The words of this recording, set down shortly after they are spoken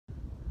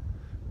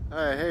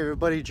Alright, hey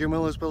everybody, Jim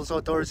Willis, Willis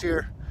Outdoors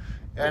here.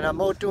 And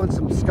I'm out doing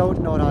some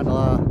scouting out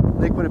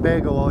on Lake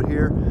Winnebago out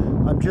here.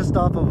 I'm just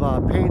off of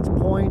Paynes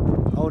Point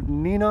out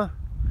in Neenah.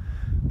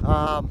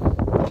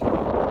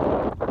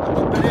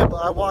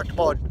 I walked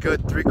about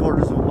good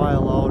 3/4 of a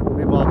mile out,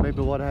 maybe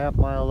 1.5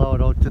 mile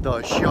out to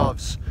the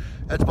shoves.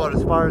 That's about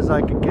as far as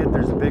I could get.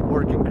 There's a big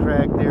working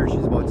crack there.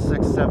 She's about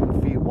 6-7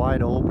 feet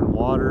wide of open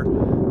water.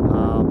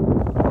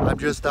 I'm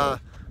just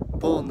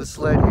pulling the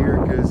sled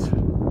here because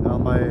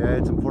I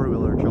had some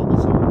four-wheeler trouble,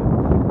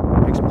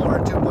 so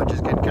exploring too much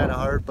is getting kind of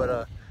hard.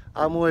 But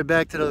I'm on my way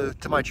back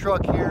to my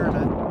truck here, and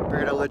I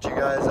figured I'd let you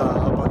guys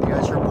up on the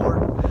ice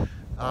report.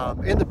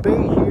 In the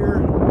bay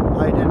here,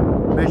 I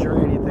didn't measure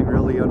anything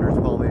really under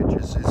 12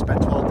 inches. It's been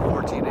 12 to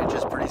 14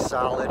 inches, pretty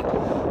solid.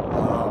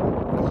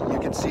 You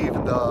can see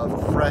even the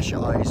fresh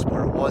ice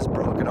where it was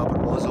broken up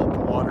and was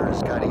open water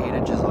has got 8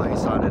 inches of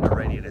ice on it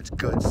already, and it's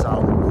good,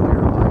 solid,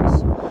 clear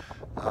ice.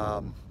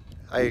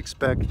 I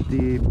expect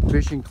the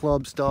fishing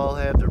clubs to all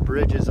have their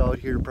bridges out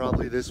here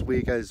probably this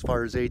week as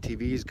far as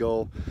ATVs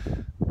go.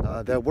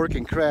 That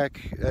working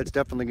crack, that's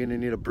definitely going to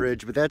need a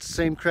bridge, but that's the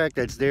same crack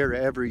that's there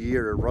every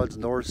year. It runs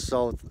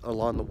north-south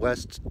along the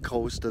west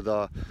coast of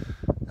the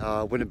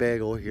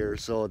Winnebago here,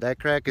 so that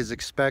crack is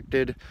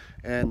expected,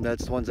 and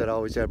that's the ones that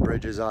always have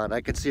bridges on.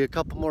 I can see a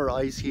couple more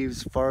ice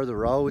heaves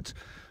farther out,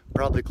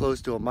 probably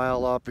close to a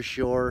mile off the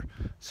shore,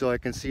 so I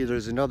can see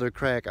there's another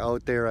crack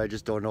out there. I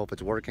just don't know if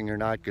it's working or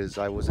not because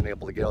I wasn't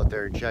able to get out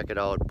there and check it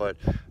out. But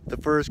the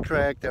first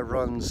crack that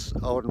runs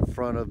out in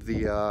front of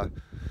the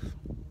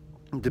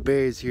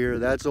bays here,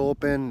 that's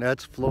open,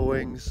 that's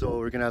flowing, so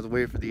we're gonna have to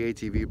wait for the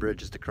ATV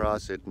bridges to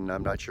cross it, and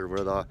I'm not sure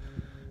where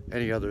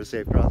any other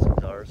safe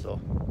crossings are.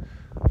 So,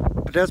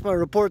 but that's my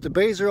report. The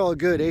bays are all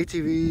good.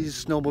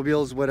 ATVs,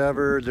 snowmobiles,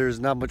 whatever. There's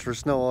not much for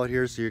snow out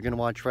here, so you're gonna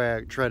want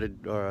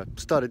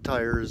studded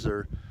tires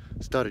or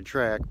studded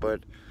track,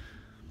 but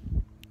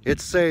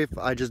it's safe.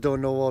 I just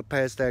don't know what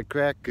past that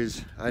crack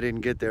because I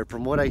didn't get there.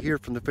 From what I hear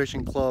from the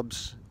fishing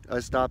clubs I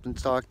stopped and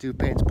talked to,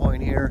 Paynes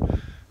Point here,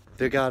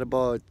 they got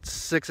about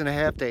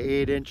 6.5 to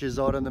 8 inches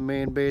out on the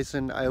main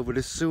basin. I would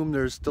assume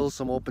there's still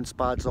some open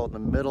spots out in the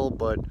middle,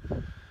 but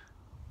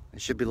it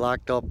should be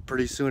locked up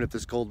pretty soon if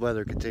this cold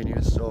weather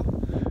continues. So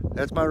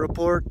that's my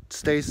report.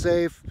 Stay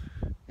safe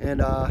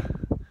and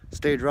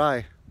stay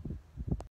dry.